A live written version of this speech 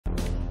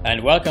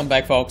And welcome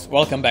back, folks.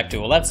 Welcome back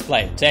to Let's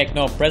Play Take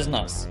No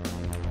Prisoners.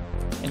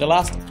 In the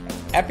last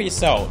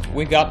episode,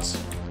 we got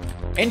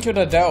into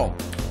the dome.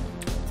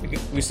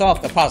 We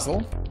solved the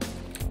puzzle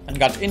and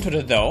got into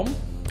the dome.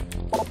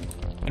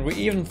 And we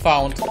even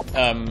found,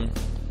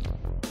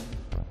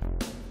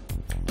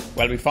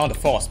 well, we found a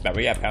force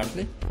barrier,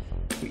 apparently.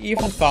 We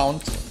even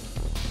found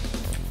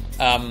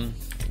a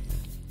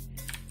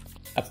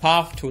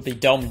path to the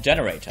dome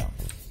generator.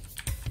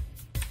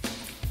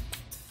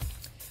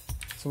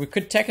 So we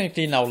could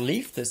technically now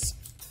leave this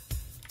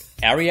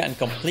area and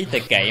complete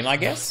the game, I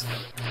guess.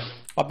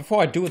 But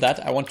before I do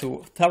that, I want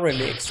to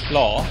thoroughly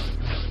explore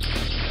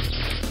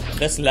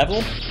this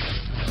level.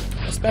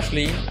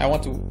 Especially, I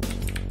want to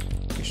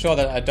be sure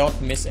that I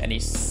don't miss any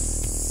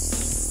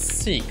secrets.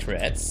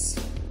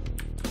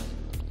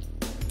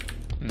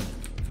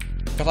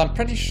 Because I'm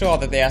pretty sure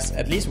that there's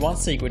at least one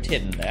secret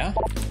hidden there.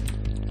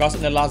 Because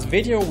in the last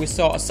video we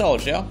saw a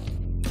soldier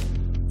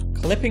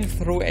clipping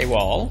through a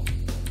wall.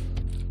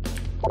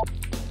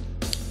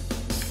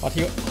 But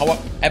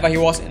however, he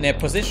was in a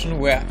position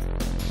where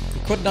he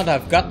could not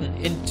have gotten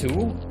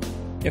into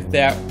if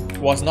there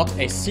was not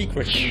a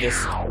secret in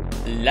this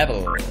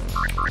level.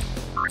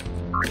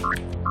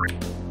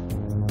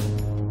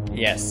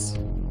 Yes.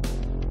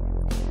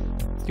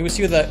 You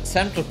see the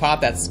central part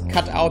that's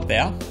cut out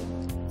there?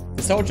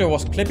 The soldier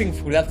was clipping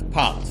through that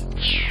part.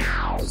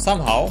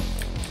 Somehow,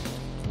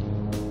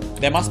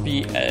 there must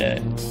be a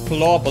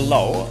floor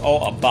below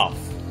or above.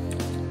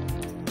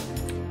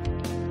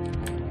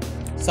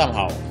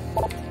 Somehow.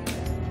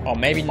 Or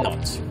maybe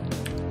not.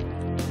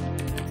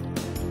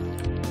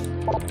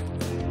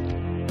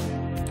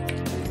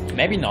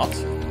 Maybe not.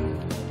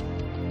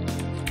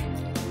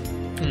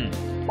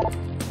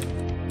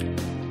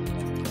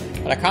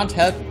 But I can't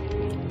help...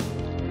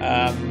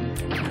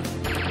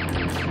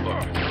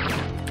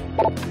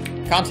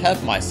 can't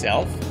help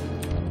myself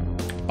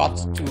but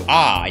to...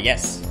 Ah,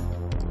 yes.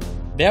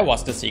 There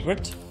was the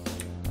secret.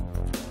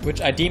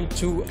 Which I deemed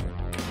too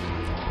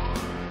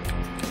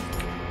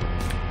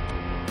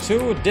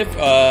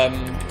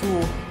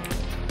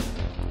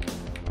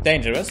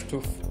dangerous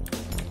to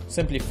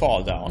simply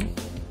fall down.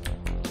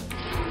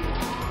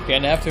 Okay,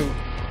 and I have to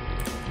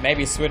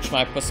maybe switch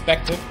my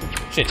perspective.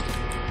 Shit.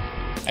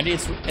 And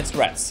it's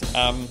rats.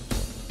 I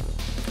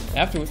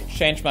have to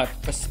change my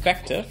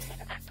perspective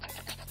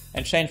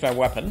and change my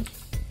weapon.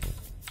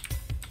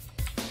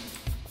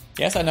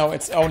 Yes, I know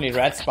it's only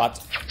rats,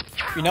 but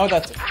we know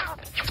that,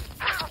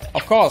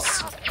 of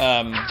course,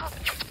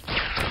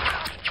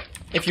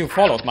 if you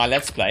followed my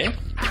Let's Play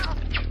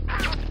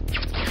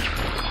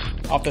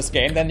of this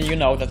game, then you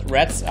know that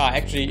rats are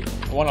actually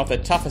one of the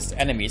toughest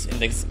enemies in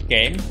this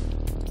game,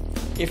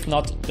 if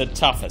not the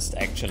toughest,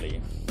 actually.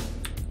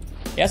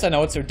 Yes, I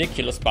know it's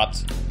ridiculous,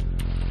 but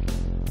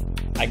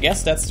I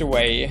guess that's the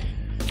way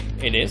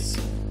it is.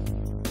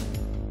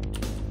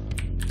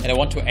 And I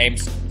want to aim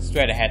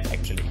straight ahead,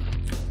 actually.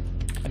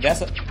 And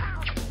there's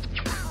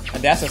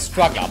a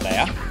struggler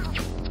there.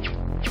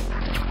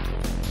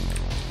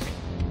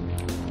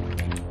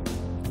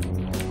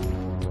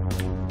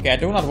 Okay, I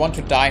do not want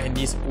to die in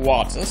these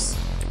waters.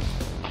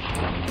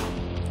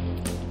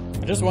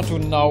 I just want to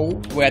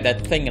know where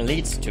that thing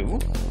leads to.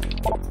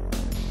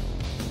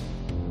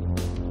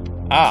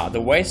 Ah,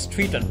 the waste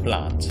treatment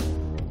plant.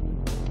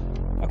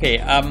 Okay,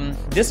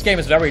 this game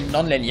is very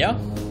non-linear.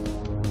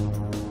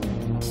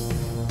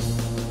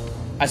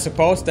 I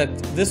suppose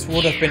that this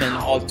would have been an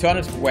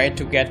alternative way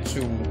to get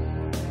to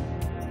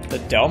the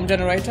dome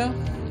generator.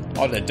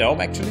 Or the dome,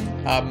 actually.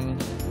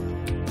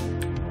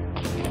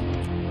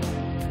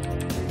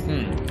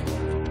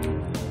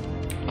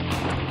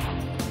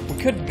 We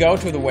could go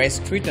to the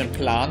waste treatment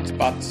plant,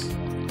 but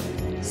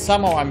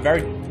somehow I'm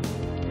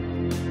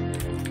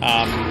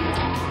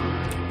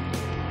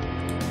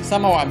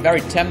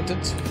very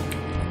tempted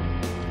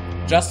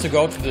just to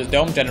go to the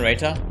dome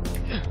generator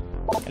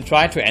and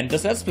try to end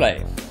this Let's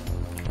Play.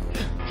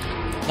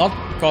 Not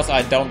because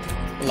I don't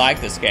like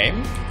this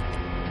game,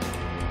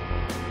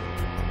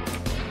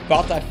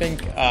 but I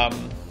think I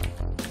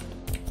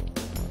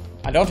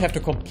don't have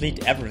to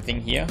complete everything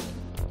here.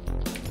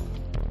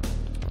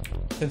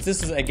 Since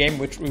this is a game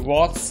which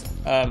rewards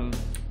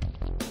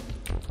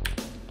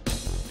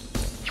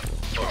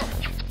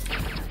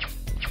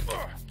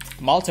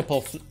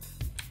multiple...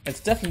 It's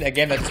definitely a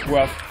game that is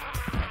worth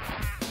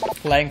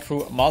playing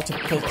through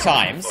multiple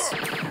times.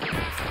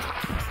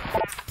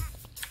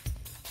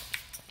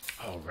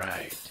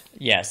 Alright.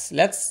 Yes,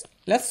 let's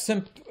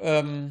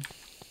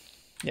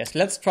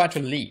try to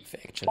leave,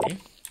 actually.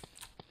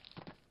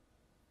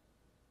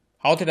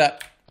 How did I...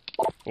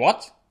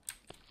 What?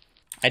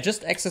 I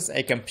just accessed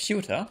a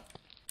computer?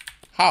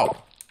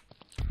 How?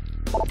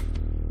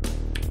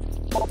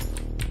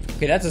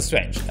 Okay, that's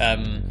strange.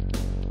 I'm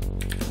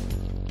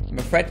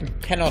afraid we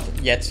cannot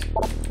yet...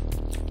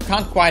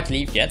 Can't quite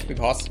leave yet,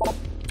 because...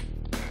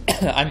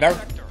 I'm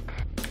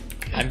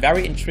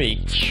very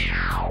intrigued.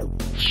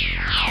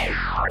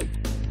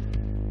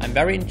 I'm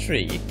very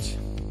intrigued.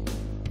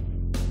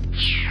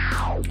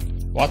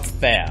 What's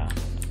there?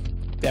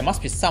 There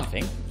must be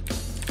something.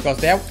 Because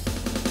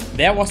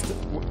there was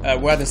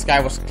where this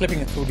guy was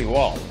clipping through the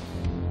wall.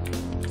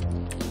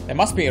 There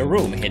must be a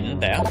room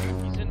hidden there.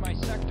 He's in my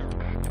sector.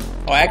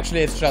 Oh,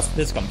 actually, it's just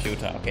this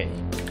computer. Okay.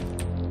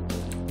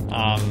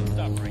 Stop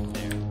right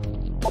there.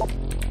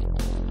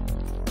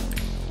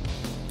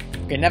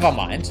 Okay, never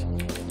mind.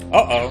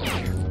 Uh-oh.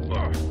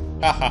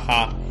 Ha ha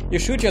ha. You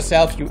shoot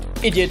yourself, you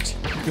idiot.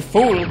 You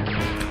fool.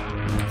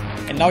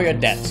 And now you're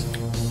dead.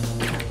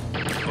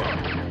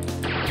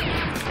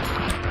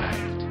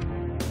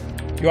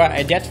 You are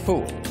a dead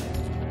fool.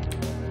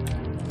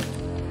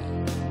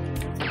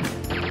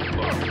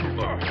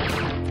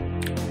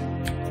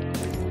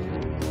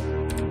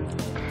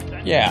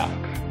 Yeah.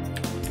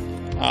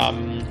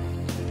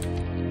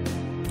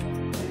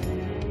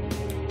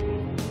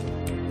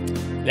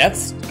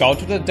 Let's go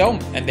to the dome.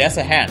 And there's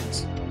a hand.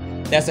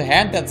 There's a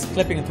hand that's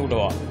clipping through the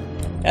wall.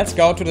 Let's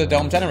go to the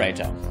dome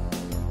generator.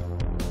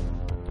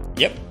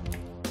 Yep.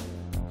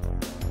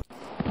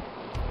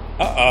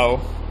 Uh-oh.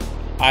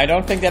 I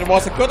don't think that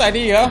was a good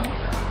idea.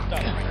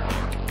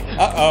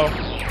 Uh-oh.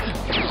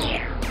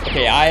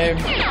 Okay, I'm...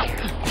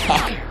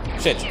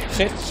 shit.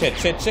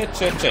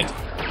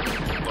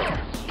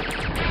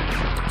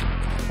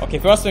 Okay,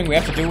 first thing we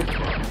have to do...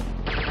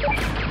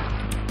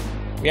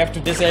 We have to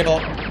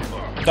disable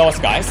those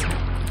guys.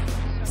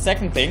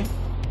 Second thing,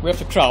 we have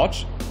to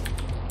crouch.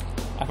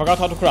 I forgot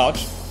how to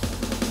crouch.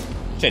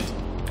 Shit.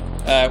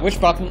 Which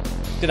button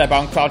did I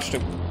bound crouch to?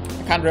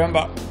 I can't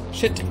remember.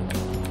 Shit.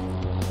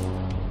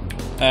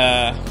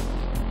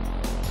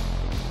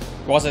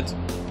 Was it...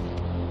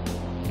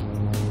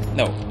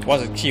 No.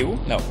 Was it Q?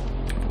 No.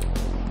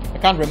 I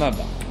can't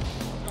remember.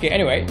 Okay,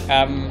 anyway,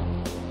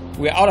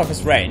 we're out of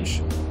his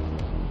range.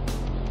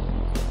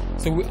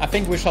 So I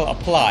think we shall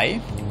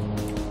apply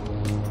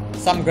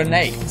some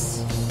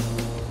grenades.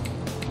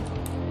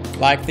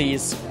 Like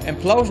these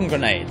implosion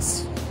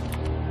grenades.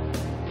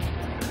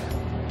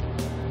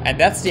 And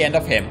that's the end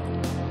of him.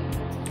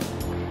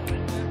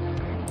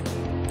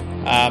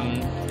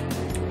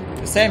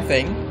 The same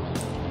thing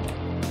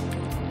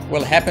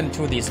will happen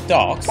to these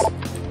dogs.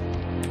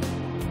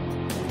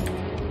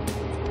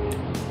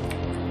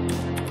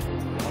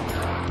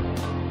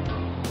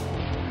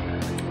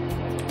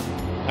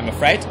 I'm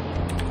afraid.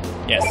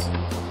 Yes.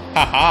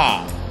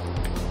 Haha.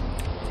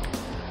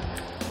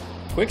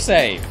 Quick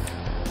save.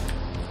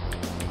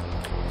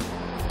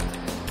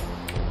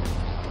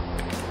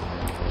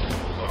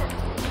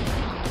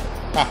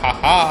 Ha ha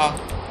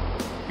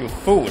ha! You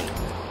fool!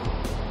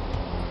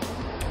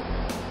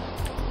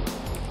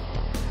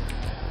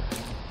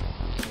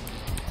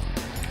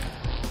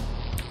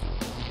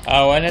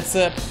 Oh, and it's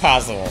a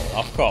puzzle,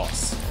 of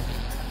course.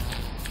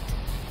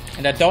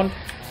 And I don't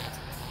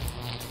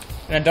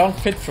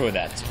fit through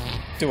that,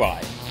 do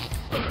I?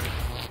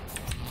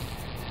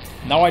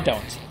 No, I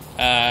don't.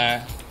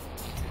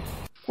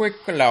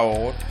 Quick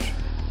load.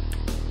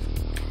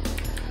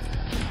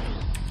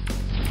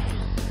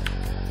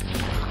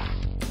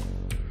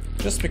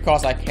 Just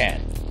because I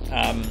can.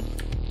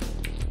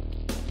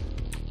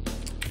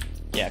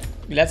 Yeah,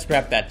 let's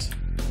grab that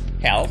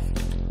health.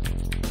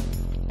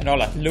 And all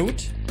that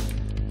loot.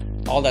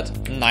 All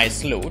that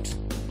nice loot.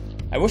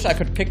 I wish I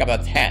could pick up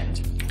that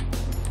hand.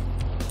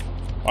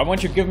 Why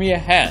won't you give me a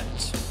hand?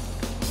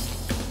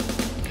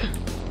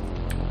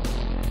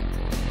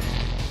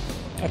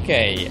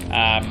 Okay,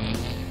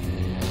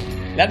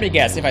 let me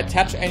guess. If I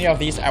touch any of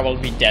these, I will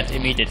be dead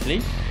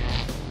immediately.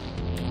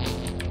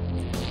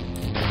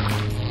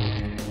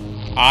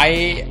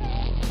 I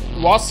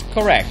was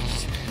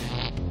correct.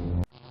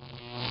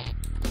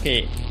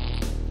 Okay.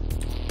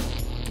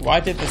 Why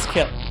did this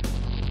kill?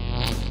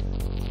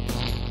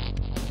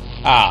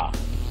 Ah.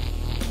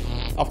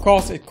 Of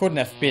course it couldn't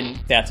have been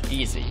that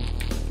easy.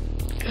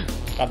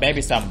 But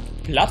maybe some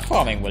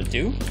platforming will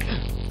do.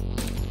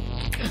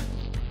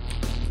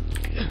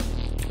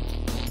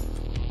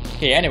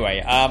 Okay,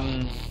 anyway,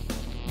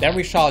 then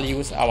we shall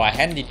use our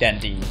handy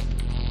dandy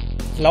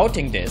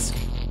floating disc.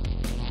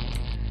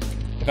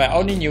 If I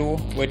only knew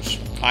which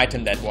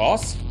item that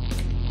was.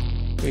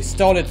 We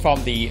stole it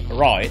from the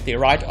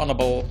Right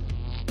Honorable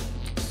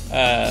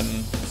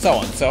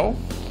so-and-so.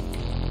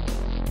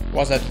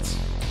 Was it...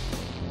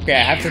 Okay,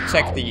 I have to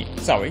check the...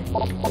 Sorry.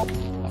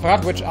 I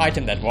forgot which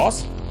item that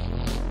was.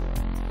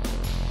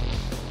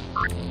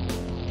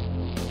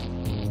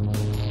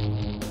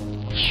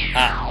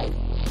 Ah.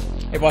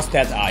 It was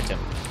that item.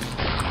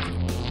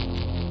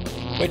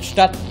 Which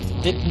that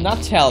did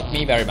not help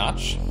me very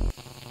much.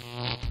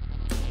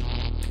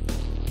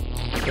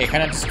 Okay,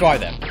 can I destroy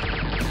them?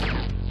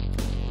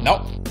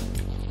 Nope.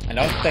 I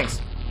don't think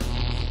so.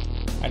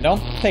 I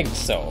don't think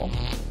so.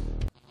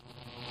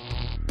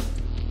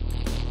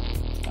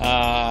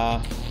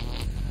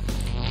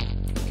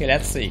 Okay,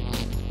 let's see.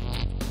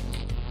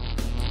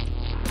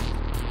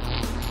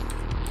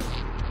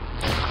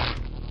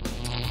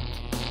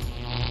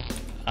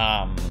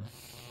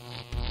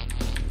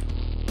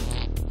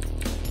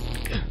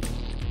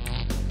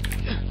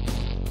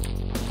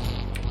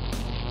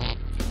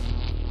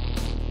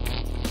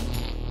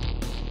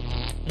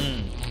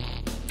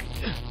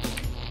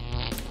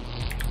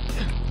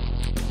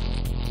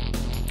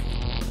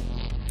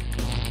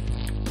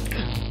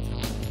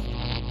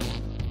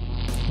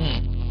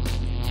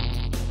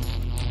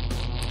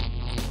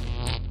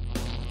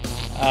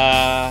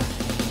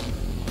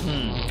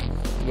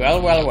 Well,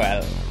 well,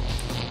 well.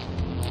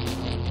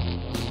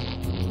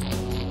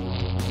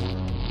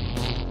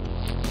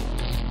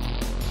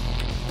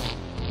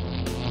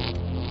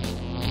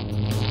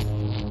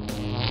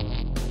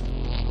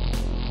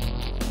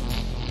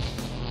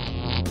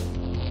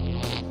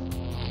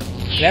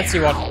 Let's see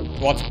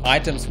what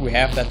items we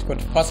have that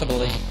could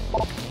possibly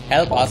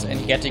help us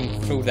in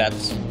getting through that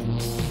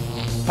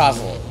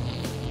puzzle.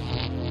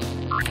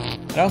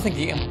 I don't think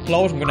the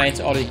implosion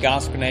grenades or the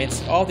gas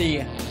grenades or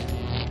the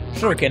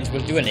shurikens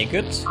will do any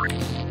good.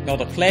 Nor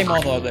the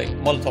claymore, nor the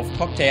Molotov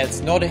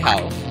cocktails, nor the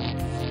health.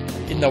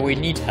 Even though we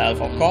need health,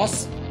 of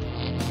course.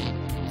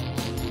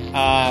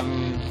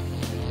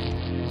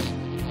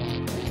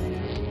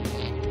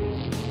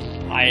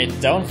 I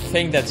don't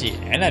think that the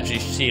energy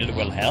shield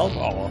will help,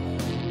 or...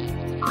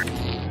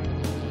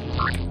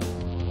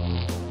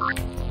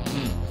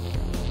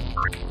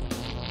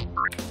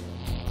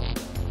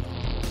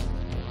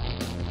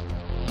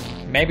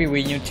 Maybe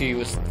we need to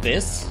use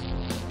this.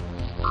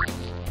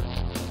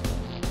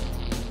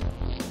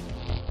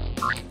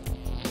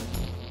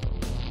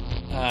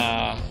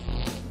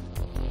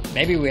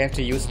 Maybe we have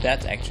to use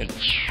that actually.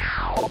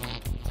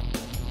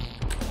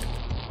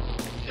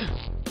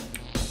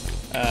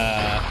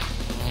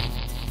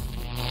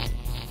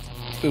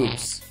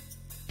 Oops.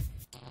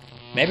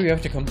 Maybe we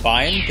have to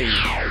combine the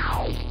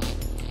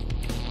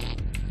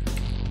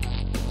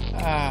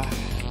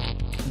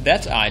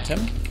that item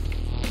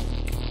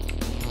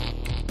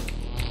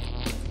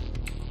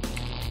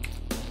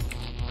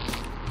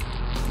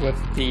with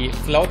the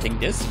floating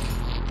disc.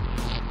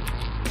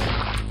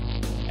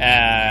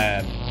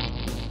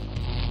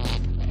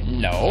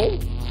 No.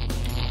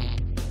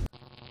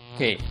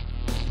 Okay.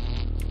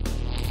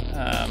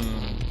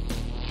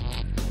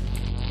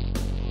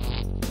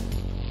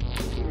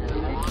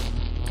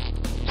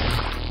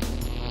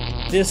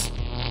 This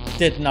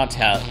did not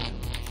help,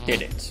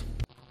 did it?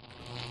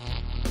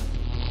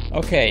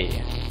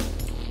 Okay.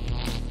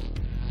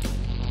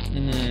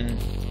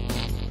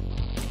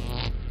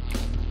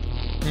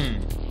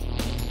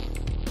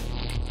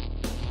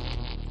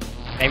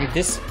 Maybe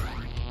this...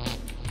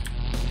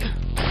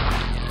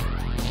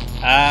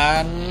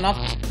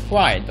 not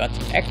quite, but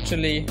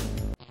actually...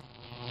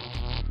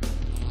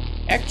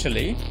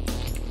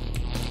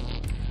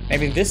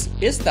 Maybe this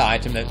is the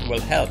item that will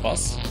help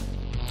us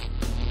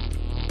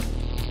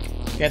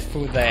get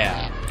through there.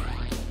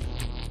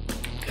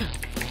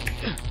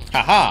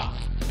 Haha!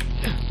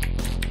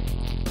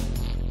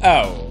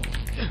 Oh.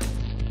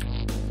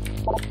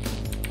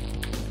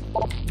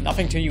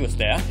 Nothing to use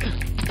there.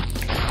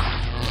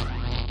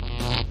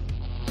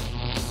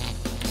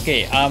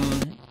 Okay,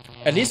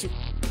 at least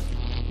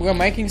we're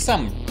making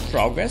some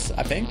progress,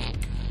 I think.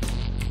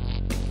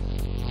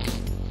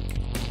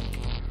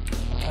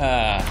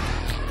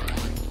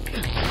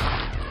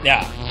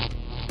 Yeah.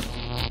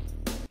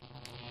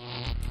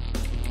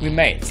 We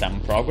made some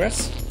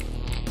progress.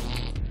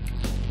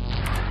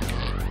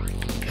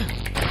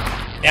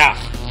 Yeah.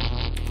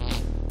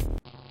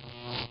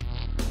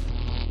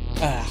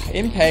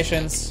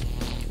 Impatience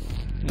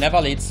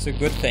never leads to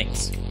good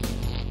things.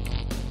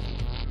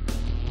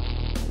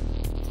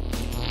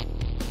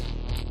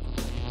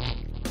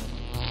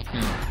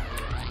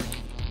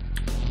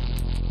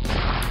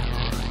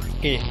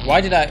 Okay,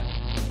 why did I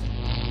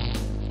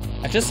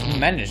just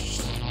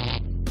managed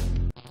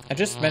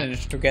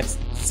to get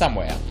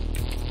somewhere.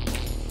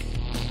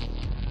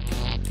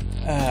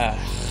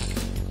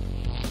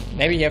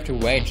 Maybe you have to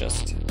wait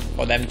just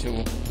for them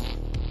to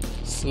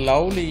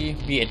slowly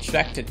be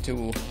attracted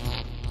to...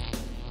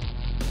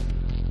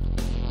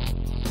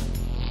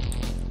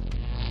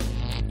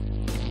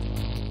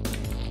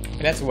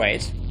 Let's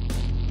wait.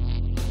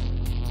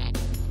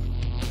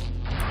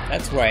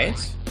 Let's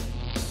wait.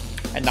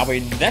 And now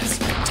let's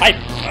type.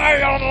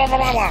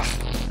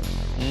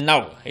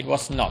 No, it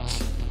was not.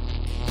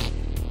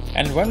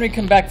 And when we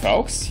come back,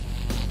 folks,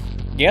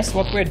 guess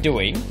what we're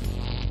doing?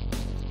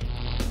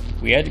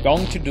 We are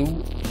going to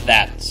do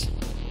that.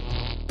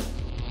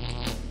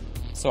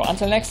 So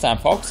until next time,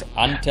 folks,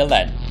 until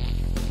then.